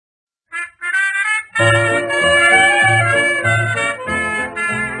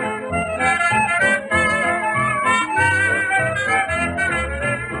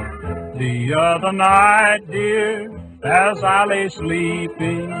The other night, dear, as I lay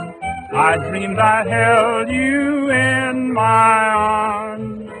sleeping, I dreamed I held you in my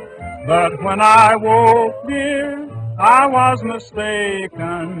arms. But when I woke, dear, I was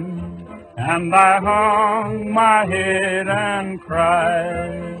mistaken, and I hung my head and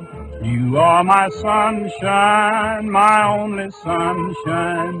cried. You are my sunshine, my only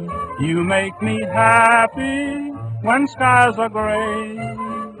sunshine. You make me happy when skies are gray.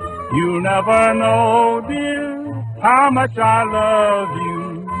 You'll never know, dear, how much I love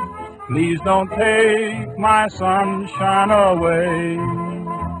you. Please don't take my sunshine away.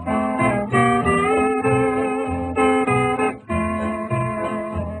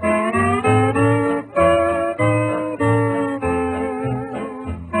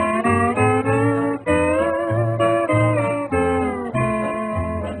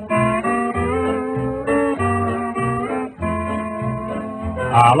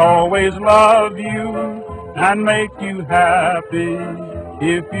 I'll always love you and make you happy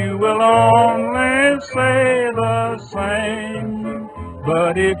if you will only say the same.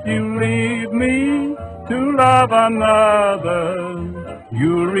 But if you leave me to love another,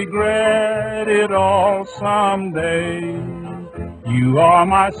 you'll regret it all someday. You are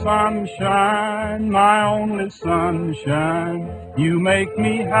my sunshine, my only sunshine. You make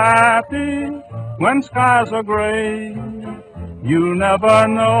me happy when skies are gray. You'll never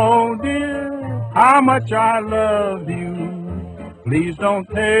know, dear, how much I love you. Please don't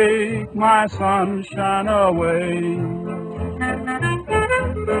take my sunshine away.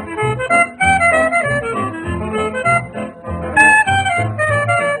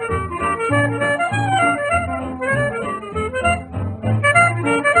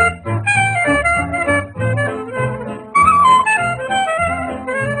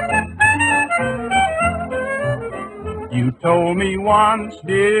 You told me once,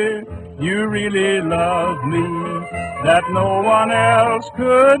 dear, you really loved me, that no one else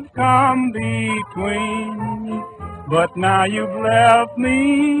could come between. But now you've left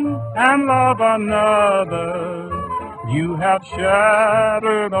me and love another. You have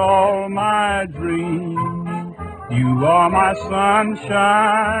shattered all my dreams. You are my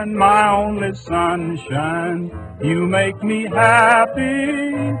sunshine, my only sunshine. You make me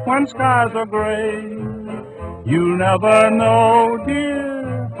happy when skies are gray. You'll never know,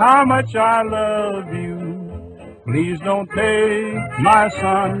 dear, how much I love you. Please don't take my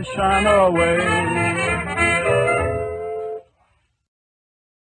sunshine away.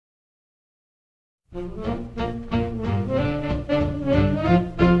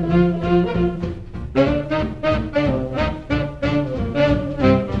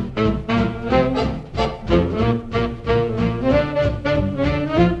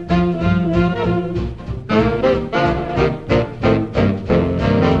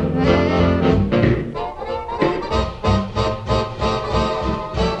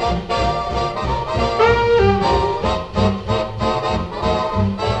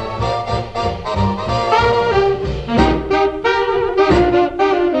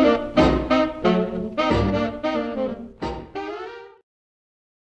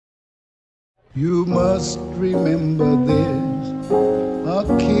 You must remember this, a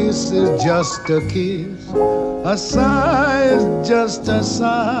kiss is just a kiss, a sigh is just a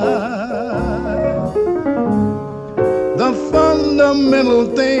sigh. The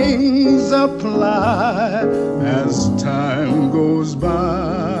fundamental things apply as time goes by.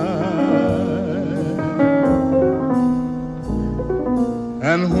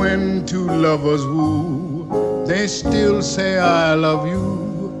 And when two lovers woo, they still say I love you.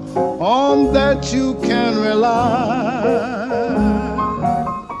 On that you can rely.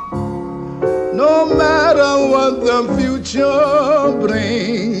 No matter what the future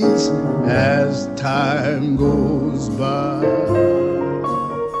brings as time goes by.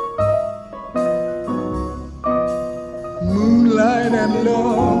 Moonlight and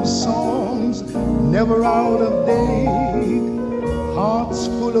love songs never out of date. Hearts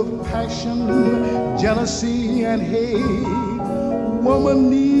full of passion, jealousy and hate. Woman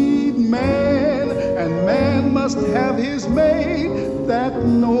needs man, and man must have his mate. That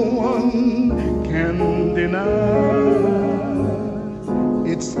no one can deny.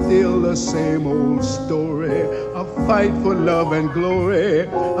 It's still the same old story, a fight for love and glory,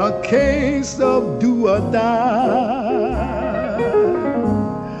 a case of do or die.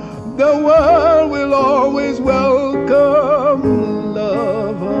 The world will always welcome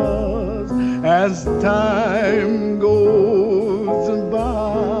lovers as time goes by.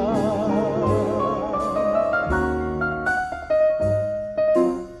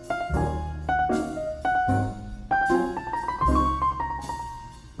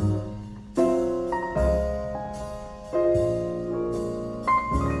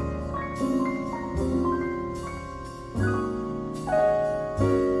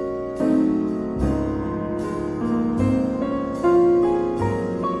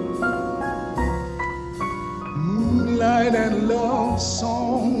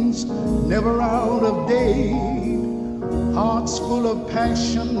 never out of date, hearts full of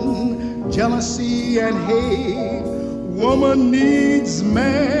passion, jealousy and hate. Woman needs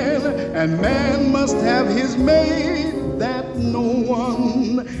man, and man must have his mate, that no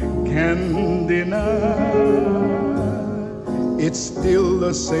one can deny. It's still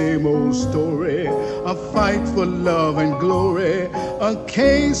the same old story, a fight for love and glory, a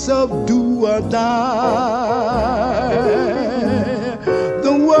case of do or die.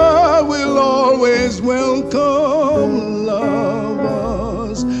 The world will always welcome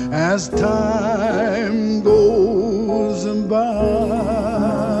lovers as time goes by.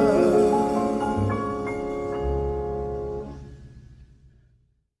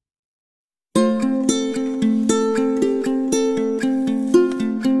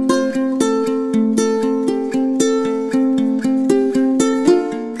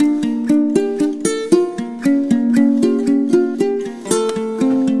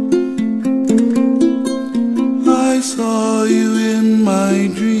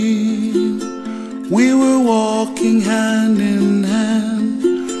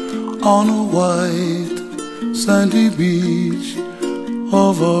 On a white sandy beach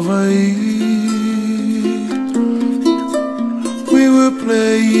of Hawaii, we were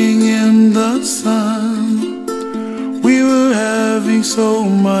playing in the sun. We were having so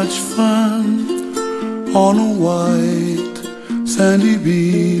much fun on a white sandy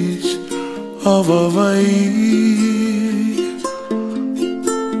beach of Hawaii.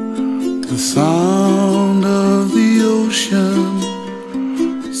 The sound of the ocean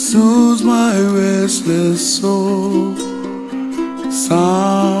soothes my restless soul. The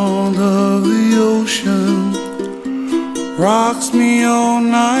sound of the ocean rocks me all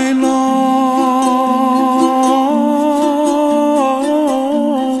night long.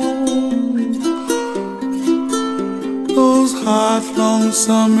 Those hot, long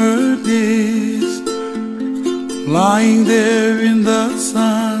summer days, lying there in the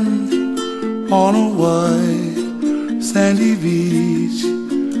sun on a white sandy beach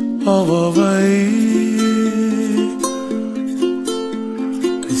of Hawaii.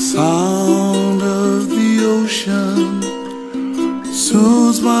 The sound of the ocean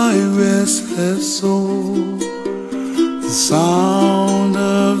soothes my restless soul. The sound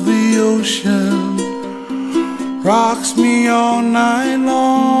of the ocean rocks me all night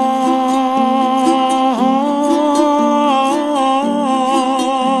long.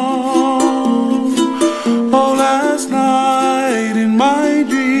 Oh, last night in my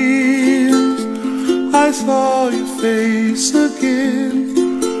dreams I saw your face again.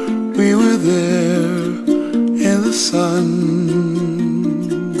 We were there in the sun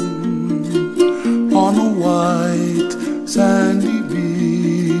on a white sandy beach.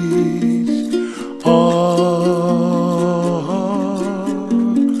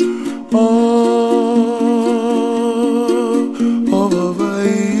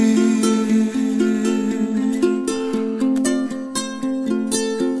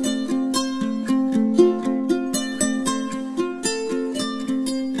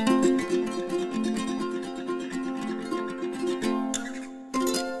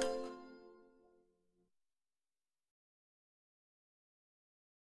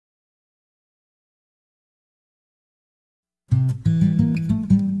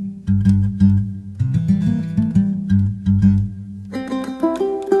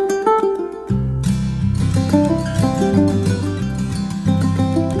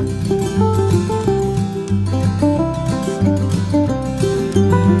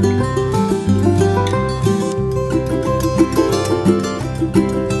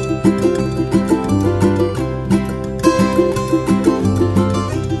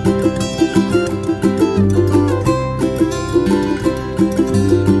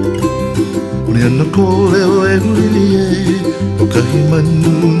 Ko leo e huli e o kahi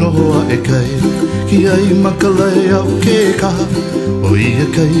manu noa e kai ki ai makalai au ke kaha o ia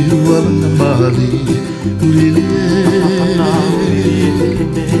kai uala mali ulili e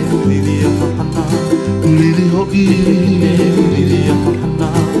ulili hoki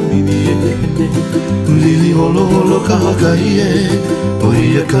ulili holo holo kaha kai e o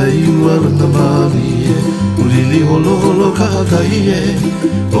ia kai uala mali e ulili holo holo kaha kai e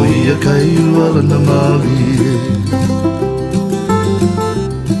o ia kai uala na mali e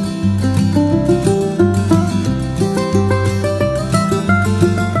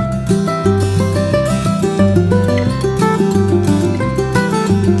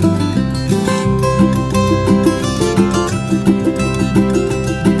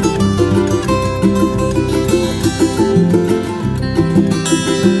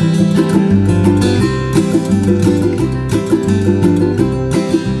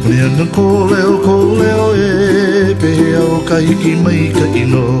na koleo e pehea o ka hiki mai ka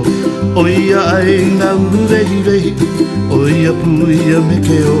ino. O ia ai ngā uru rehi o ia puia me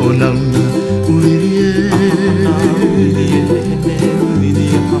ke o nanga uriri e.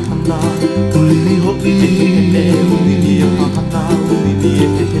 Uriri hoki,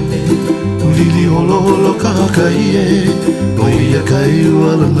 uriri holo kakai e, o ia kai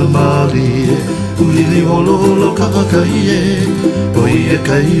uala na mali e. Uriri holo kakai e, o ia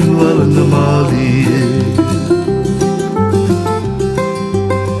kai uala na mali e.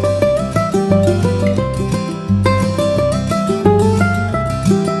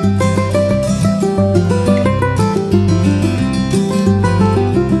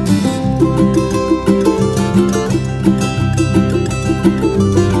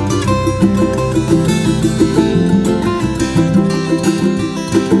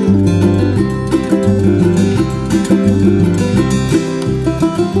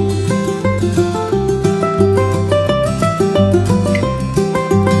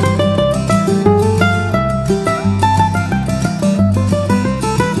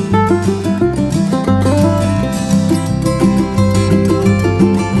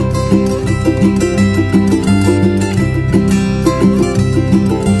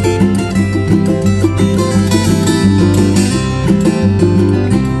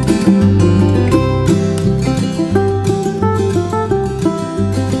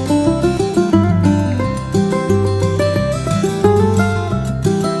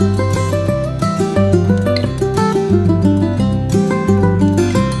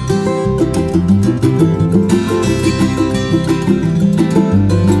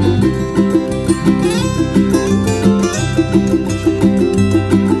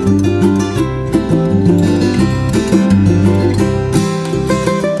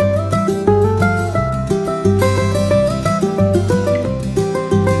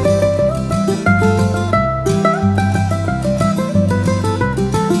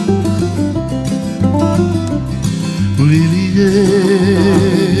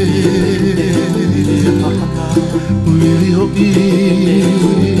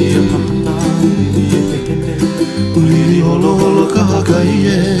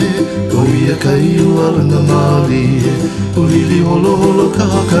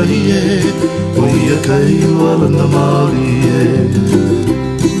 Kai wala na mali e.